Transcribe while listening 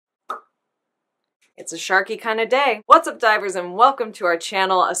It's a sharky kind of day. What's up, divers, and welcome to our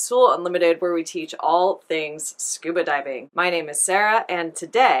channel, Azul Unlimited, where we teach all things scuba diving. My name is Sarah, and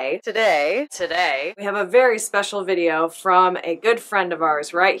today, we have a very special video from a good friend of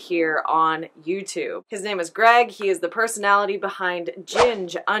ours right here on YouTube. His name is Greg. He is the personality behind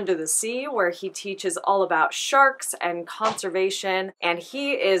Ginge Under the Sea, where he teaches all about sharks and conservation, and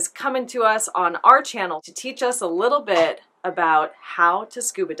he is coming to us on our channel to teach us a little bit about how to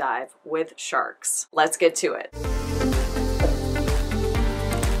scuba dive with sharks. Let's get to it.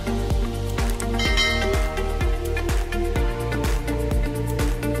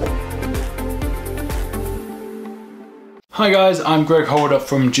 Hi guys, I'm Greg Holder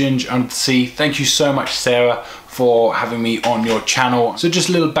from Ginge Under the Sea. Thank you so much, Sarah, for having me on your channel. So just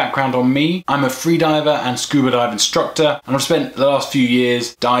a little background on me. I'm a freediver and scuba dive instructor, and I've spent the last few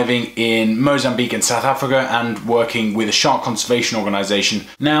years diving in Mozambique and South Africa and working with a shark conservation organization.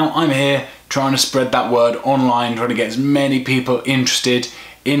 Now I'm here trying to spread that word online, trying to get as many people interested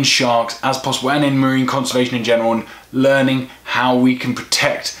in sharks as possible and in marine conservation in general, and learning how we can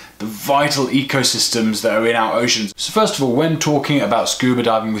protect the vital ecosystems that are in our oceans. So first of all, when talking about scuba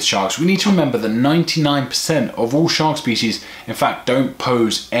diving with sharks, we need to remember that 99% of all shark species, in fact, don't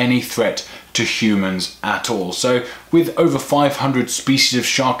pose any threat to humans at all. So with over 500 species of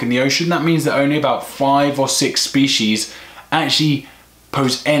shark in the ocean, that means that only about 5 or 6 species actually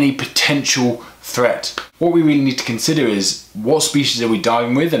pose any potential threat. What we really need to consider is what species are we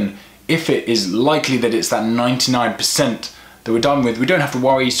diving with, and if it is likely that it's that 99% that we're diving with, we don't have to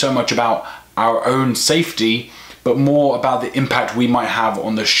worry so much about our own safety, but more about the impact we might have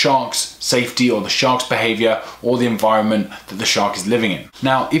on the shark's safety or the shark's behavior or the environment that the shark is living in.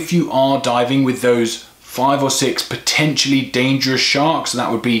 Now, if you are diving with those 5 or 6 potentially dangerous sharks, and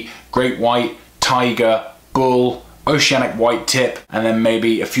that would be great white, tiger, bull, oceanic white tip, and then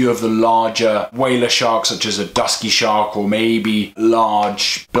maybe a few of the larger whaler sharks such as a dusky shark or maybe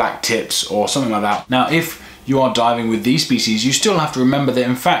large black tips or something like that. Now, if you are diving with these species, you still have to remember that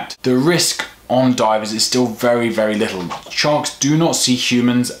in fact the risk on divers is still very, very little. Sharks do not see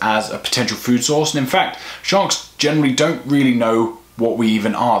humans as a potential food source, and in fact sharks generally don't really know what we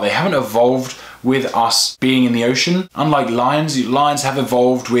even are. They haven't evolved with us being in the ocean. Unlike lions have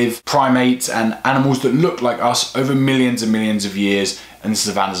evolved with primates and animals that look like us over millions and millions of years in the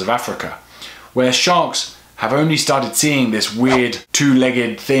savannas of Africa, where sharks have only started seeing this weird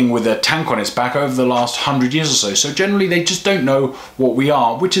two-legged thing with a tank on its back over the last 100 years or so. So generally they just don't know what we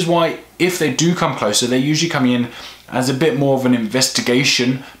are, which is why if they do come closer, they usually come in as a bit more of an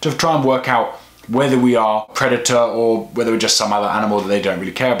investigation to try and work out whether we are a predator or whether we're just some other animal that they don't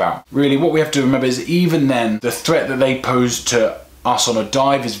really care about. Really, what we have to remember is even then, the threat that they pose to us on a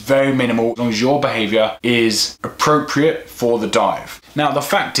dive is very minimal as long as your behavior is appropriate for the dive. Now, the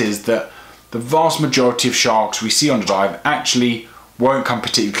fact is that the vast majority of sharks we see on a dive actually won't come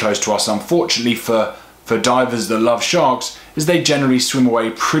particularly close to us. Unfortunately for divers that love sharks, is they generally swim away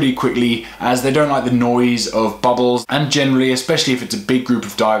pretty quickly as they don't like the noise of bubbles, and generally, especially if it's a big group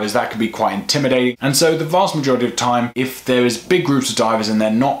of divers, that can be quite intimidating. And so the vast majority of the time, if there is big groups of divers and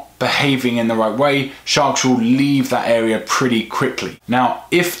they're not behaving in the right way, sharks will leave that area pretty quickly. Now,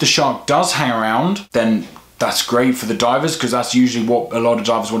 if the shark does hang around, then that's great for the divers because that's usually what a lot of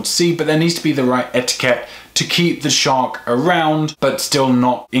divers want to see, but there needs to be the right etiquette to keep the shark around but still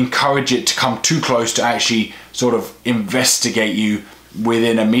not encourage it to come too close to actually sort of investigate you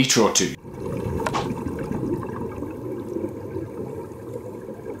within a meter or two.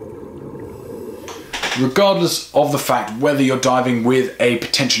 Regardless of the fact whether you're diving with a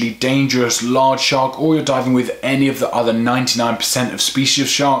potentially dangerous large shark or you're diving with any of the other 99% of species of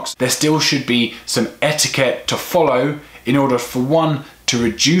sharks, there still should be some etiquette to follow in order for one, to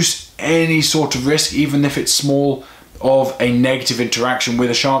reduce any sort of risk, even if it's small, of a negative interaction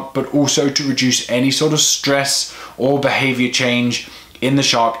with a shark, but also to reduce any sort of stress or behavior change in the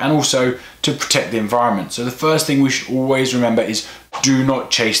shark, and also to protect the environment. So the first thing we should always remember is do not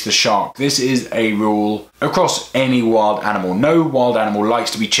chase the shark. This is a rule across any wild animal. No wild animal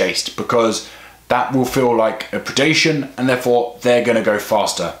likes to be chased because that will feel like a predation and therefore they're going to go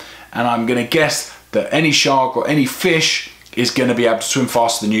faster. And I'm going to guess that any shark or any fish is going to be able to swim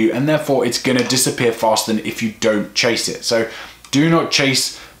faster than you, and therefore it's going to disappear faster than if you don't chase it. So do not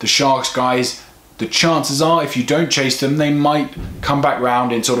chase the sharks, guys. the chances are if you don't chase them, they might come back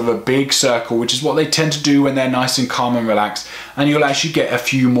round in sort of a big circle, which is what they tend to do when they're nice and calm and relaxed, and you'll actually get a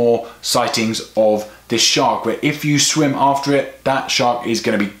few more sightings of this shark, where if you swim after it, that shark is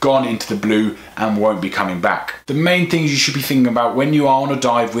going to be gone into the blue and won't be coming back. The main things you should be thinking about when you are on a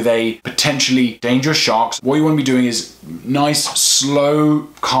dive with a potentially dangerous shark, what you want to be doing is nice, slow,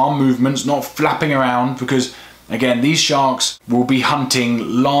 calm movements, not flapping around, because again, these sharks will be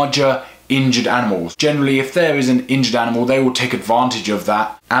hunting larger, injured animals. Generally, if there is an injured animal, they will take advantage of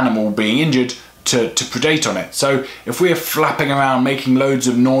that animal being injured to predate on it. So if we're flapping around, making loads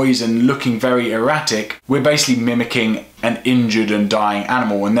of noise and looking very erratic, we're basically mimicking an injured and dying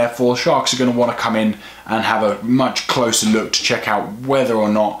animal, and therefore sharks are going to want to come in and have a much closer look to check out whether or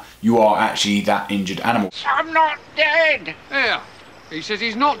not you are actually that injured animal. I'm not dead! Yeah, he says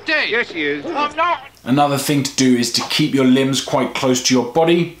he's not dead. Yes, he is. I'm not! Another thing to do is to keep your limbs quite close to your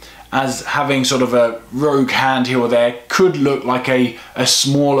body, as having sort of a rogue hand here or there could look like a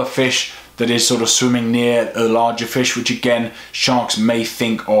smaller fish that is sort of swimming near a larger fish, which again, sharks may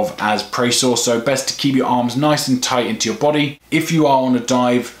think of as prey source. So best to keep your arms nice and tight into your body. If you are on a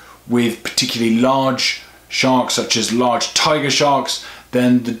dive with particularly large sharks, such as large tiger sharks,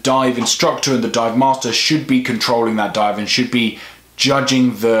 then the dive instructor and the dive master should be controlling that dive and should be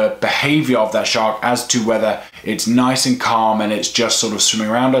judging the behavior of that shark as to whether it's nice and calm and it's just sort of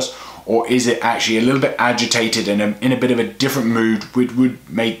swimming around us, or is it actually a little bit agitated and in a bit of a different mood, which would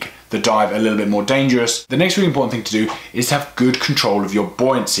make the dive a little bit more dangerous. The next really important thing to do is to have good control of your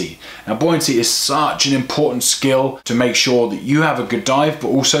buoyancy. Now, buoyancy is such an important skill to make sure that you have a good dive, but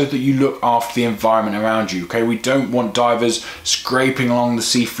also that you look after the environment around you, okay? We don't want divers scraping along the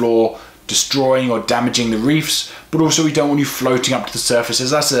seafloor, destroying or damaging the reefs, but also we don't want you floating up to the surface,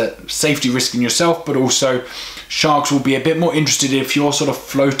 as that's a safety risk in yourself, but also sharks will be a bit more interested if you're sort of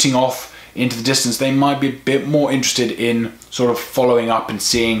floating off into the distance. They might be a bit more interested in sort of following up and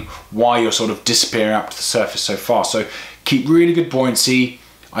seeing why you're sort of disappearing up to the surface so far. So keep really good buoyancy,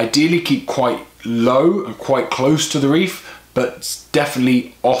 ideally keep quite low and quite close to the reef, but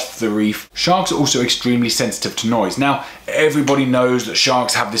definitely off the reef. Sharks are also extremely sensitive to noise. Now, everybody knows that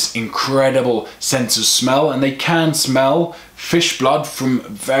sharks have this incredible sense of smell, and they can smell fish blood from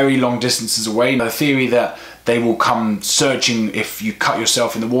very long distances away. The theory that they will come searching if you cut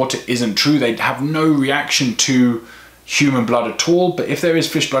yourself in the water isn't true. They have no reaction to human blood at all, but if there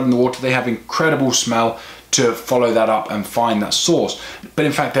is fish blood in the water, they have incredible smell to follow that up and find that source. But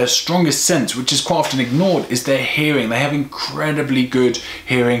in fact, their strongest sense, which is quite often ignored, is their hearing. They have incredibly good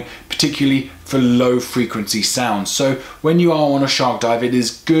hearing, particularly for low frequency sounds. So when you are on a shark dive, it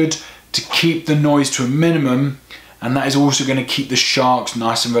is good to keep the noise to a minimum, and that is also going to keep the sharks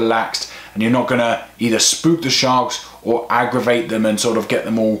nice and relaxed, and you're not going to either spook the sharks or aggravate them and sort of get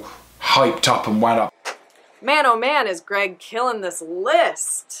them all hyped up and wound up. Man, oh man, is Greg killing this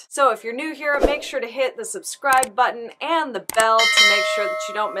list. So if you're new here, make sure to hit the subscribe button and the bell to make sure that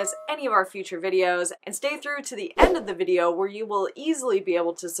you don't miss any of our future videos, and stay through to the end of the video where you will easily be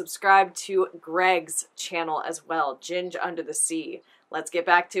able to subscribe to Greg's channel as well, Ginge Under the Sea. Let's get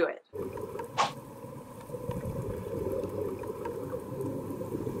back to it.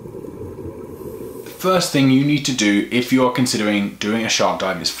 First thing you need to do if you are considering doing a shark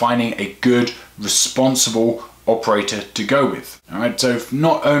dive is finding a good, responsible operator to go with. All right, so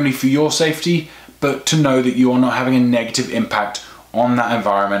not only for your safety, but to know that you are not having a negative impact on that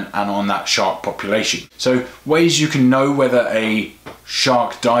environment and on that shark population. So ways you can know whether a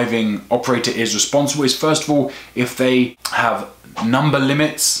shark diving operator is responsible is, first of all, if they have number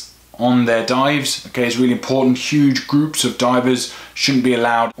limits on their dives. Okay, it's really important. Huge groups of divers shouldn't be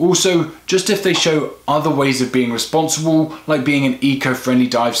allowed. Also, just if they show other ways of being responsible, like being an eco-friendly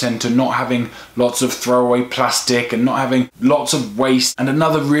dive center, not having lots of throwaway plastic and not having lots of waste. And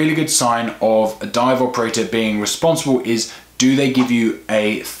another really good sign of a dive operator being responsible is, do they give you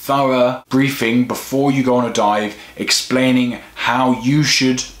a thorough briefing before you go on a dive, explaining how you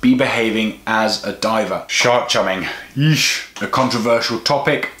should be behaving as a diver? Shark chumming, yeesh, a controversial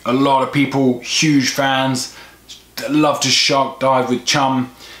topic. A lot of people, huge fans, love to shark dive with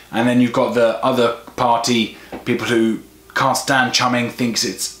chum, and then you've got the other party, people who can't stand chumming, thinks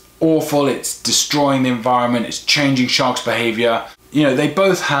it's awful, it's destroying the environment, it's changing sharks' behavior. You know, they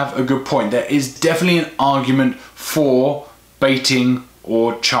both have a good point. There is definitely an argument for baiting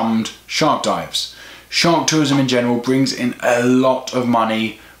or chummed shark dives. Shark tourism in general brings in a lot of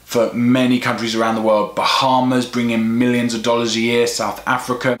money for many countries around the world. Bahamas bring in millions of dollars a year, South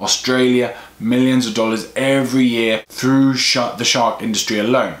Africa, Australia, millions of dollars every year through the shark industry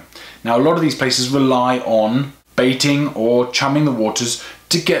alone. Now, a lot of these places rely on baiting or chumming the waters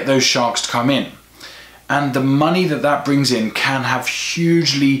to get those sharks to come in. And the money that that brings in can have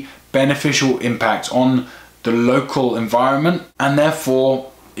hugely beneficial impacts on the local environment, and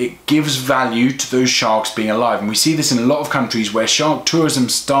therefore it gives value to those sharks being alive. And we see this in a lot of countries where shark tourism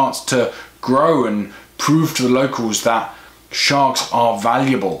starts to grow and prove to the locals that sharks are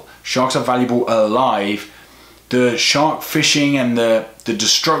valuable. Sharks are valuable alive. The shark fishing and the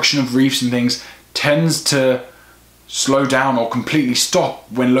destruction of reefs and things tends to slow down or completely stop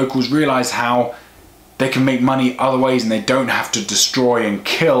when locals realize how they can make money other ways and they don't have to destroy and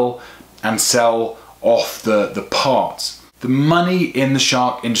kill and sell off the parts. The money in the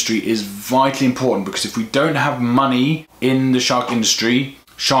shark industry is vitally important, because if we don't have money in the shark industry,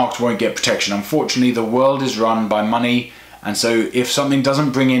 sharks won't get protection. Unfortunately, the world is run by money, and so if something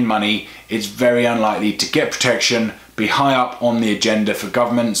doesn't bring in money, it's very unlikely to get protection, be high up on the agenda for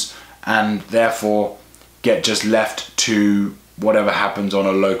governments, and therefore get just left to whatever happens on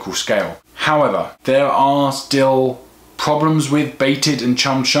a local scale. However, there are still problems with baited and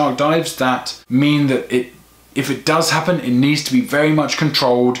chummed shark dives that mean that if it does happen, it needs to be very much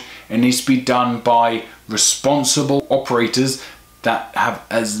controlled. It needs to be done by responsible operators that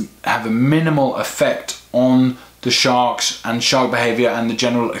have a minimal effect on the sharks and shark behavior and the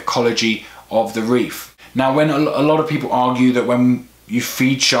general ecology of the reef. Now, when a lot of people argue that when you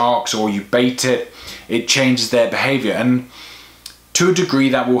feed sharks or you bait it, it changes their behavior, and to a degree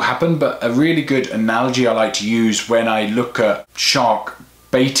that will happen, but a really good analogy I like to use when I look at shark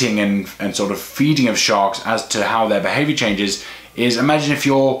baiting and sort of feeding of sharks as to how their behavior changes is, imagine if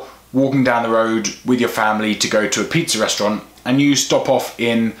you're walking down the road with your family to go to a pizza restaurant and you stop off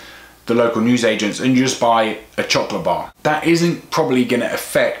in the local newsagents and you just buy a chocolate bar. That isn't probably going to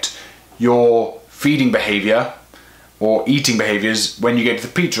affect your feeding behavior or eating behaviors when you get to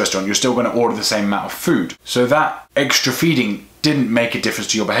the pizza restaurant. You're still going to order the same amount of food. So that extra feeding didn't make a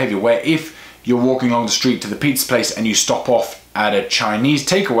difference to your behavior. Where if you're walking along the street to the pizza place and you stop off at a Chinese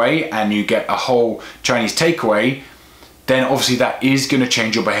takeaway and you get a whole Chinese takeaway, then obviously that is going to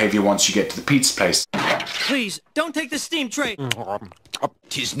change your behavior once you get to the pizza place. Please, don't take the steam tray.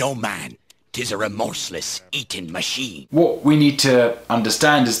 'Tis no man, 'tis a remorseless eating machine. What we need to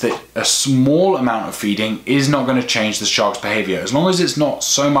understand is that a small amount of feeding is not going to change the shark's behavior. As long as it's not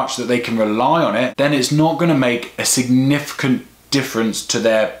so much that they can rely on it, then it's not going to make a significant difference to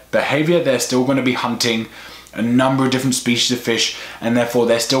their behavior. They're still going to be hunting a number of different species of fish, and therefore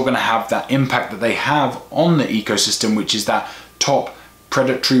they're still going to have that impact that they have on the ecosystem, which is that top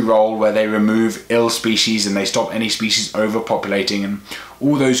predatory role where they remove ill species and they stop any species overpopulating, and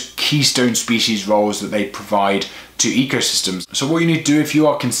all those keystone species roles that they provide to ecosystems. So what you need to do if you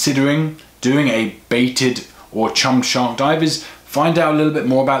are considering doing a baited or chummed shark dive is find out a little bit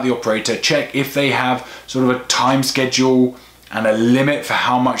more about the operator, check if they have sort of a time schedule and a limit for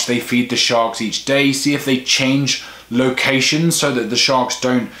how much they feed the sharks each day. See if they change locations so that the sharks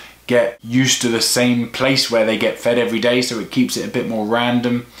don't get used to the same place where they get fed every day, so it keeps it a bit more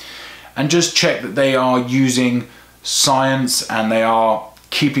random. And just check that they are using science and they are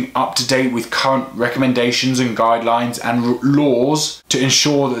keeping up to date with current recommendations and guidelines and laws to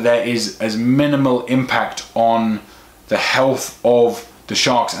ensure that there is as minimal impact on the health of the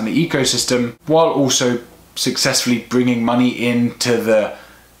sharks and the ecosystem, while also successfully bringing money into the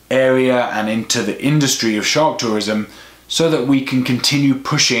area and into the industry of shark tourism, so that we can continue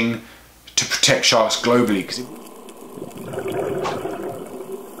pushing to protect sharks globally.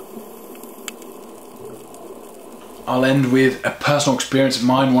 I'll end with a personal experience of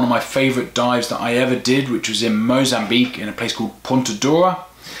mine, one of my favourite dives that I ever did, which was in Mozambique in a place called Ponta Dora.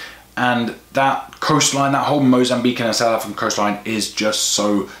 And that coastline, that whole Mozambique and South African coastline is just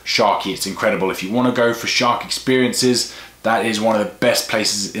so sharky. It's incredible. If you want to go for shark experiences, that is one of the best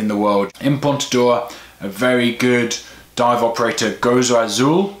places in the world. In Ponta Dora, a very good dive operator, Gozo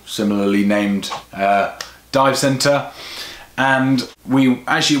Azul, similarly named dive center. And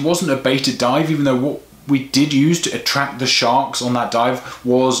it wasn't a baited dive, even though what we did use to attract the sharks on that dive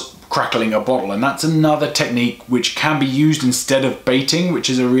was crackling a bottle, and that's another technique which can be used instead of baiting, which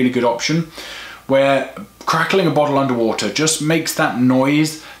is a really good option, where crackling a bottle underwater just makes that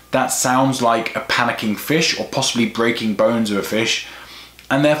noise that sounds like a panicking fish or possibly breaking bones of a fish,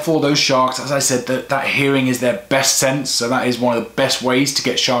 and therefore those sharks, as I said, that hearing is their best sense, so that is one of the best ways to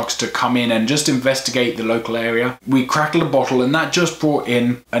get sharks to come in and just investigate the local area. We crackled a bottle and that just brought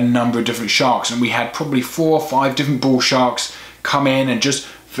in a number of different sharks, and we had probably 4 or 5 different bull sharks come in and just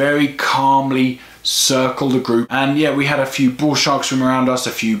very calmly circle the group. And yeah, we had a few bull sharks swim around us,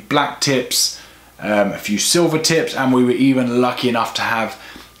 a few black tips, a few silver tips, and we were even lucky enough to have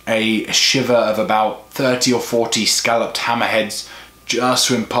a shiver of about 30 or 40 scalloped hammerheads just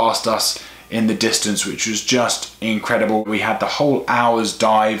swim past us in the distance, which was just incredible. We had the whole hour's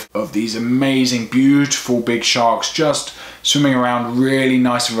dive of these amazing, beautiful big sharks just swimming around really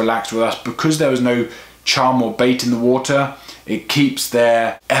nice and relaxed with us. Because there was no chum or bait in the water, it keeps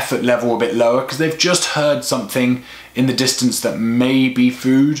their effort level a bit lower because they've just heard something in the distance that may be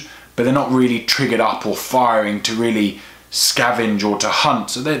food, but they're not really triggered up or firing to really scavenge or to hunt.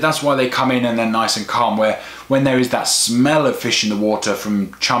 So that's why they come in and they're nice and calm, where when there is that smell of fish in the water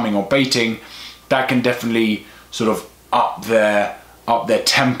from chumming or baiting, that can definitely sort of up their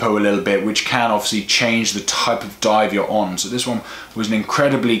tempo a little bit, which can obviously change the type of dive you're on. So this one was an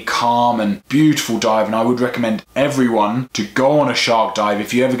incredibly calm and beautiful dive, and I would recommend everyone to go on a shark dive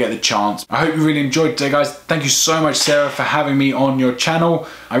if you ever get the chance. I hope you really enjoyed today, guys. Thank you so much, Sarah, for having me on your channel.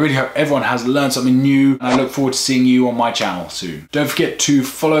 I really hope everyone has learned something new, and I look forward to seeing you on my channel soon. Don't forget to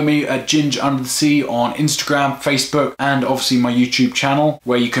follow me at Ginge Under the Sea on Instagram, Facebook, and obviously my YouTube channel,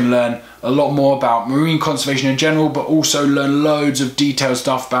 where you can learn a lot more about marine conservation in general, but also learn loads of detailed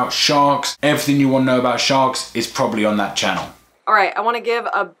stuff about sharks. Everything you want to know about sharks is probably on that channel. All right, I want to give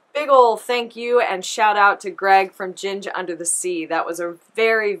a big ol' thank you and shout out to Greg from Ginge Under the Sea. That was a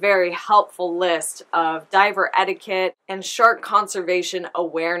very, very helpful list of diver etiquette and shark conservation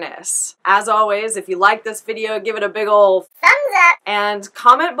awareness. As always, if you like this video, give it a big ol' thumbs up and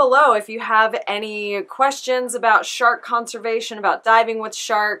comment below if you have any questions about shark conservation, about diving with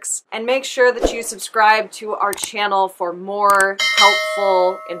sharks, and make sure that you subscribe to our channel for more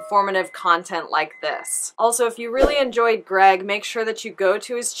helpful, informative content like this. Also, if you really enjoyed Greg, make sure that you go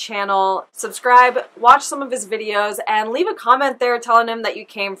to his channel, subscribe, watch some of his videos, and leave a comment there telling him that you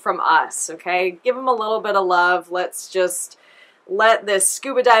came from us, okay? Give him a little bit of love. Let's just let this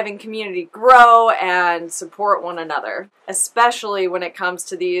scuba diving community grow and support one another, especially when it comes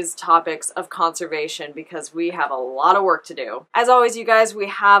to these topics of conservation, because we have a lot of work to do. As always, you guys, we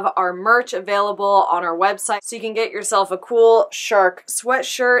have our merch available on our website, so you can get yourself a cool shark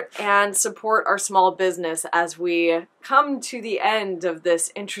sweatshirt and support our small business as we come to the end of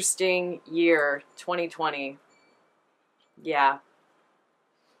this interesting year, 2020. Yeah.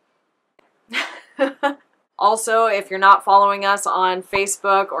 Also, if you're not following us on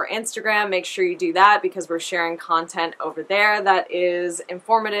Facebook or Instagram, make sure you do that, because we're sharing content over there that is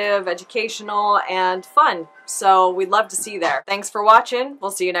informative, educational, and fun. So we'd love to see you there. Thanks for watching. We'll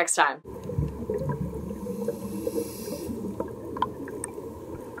see you next time.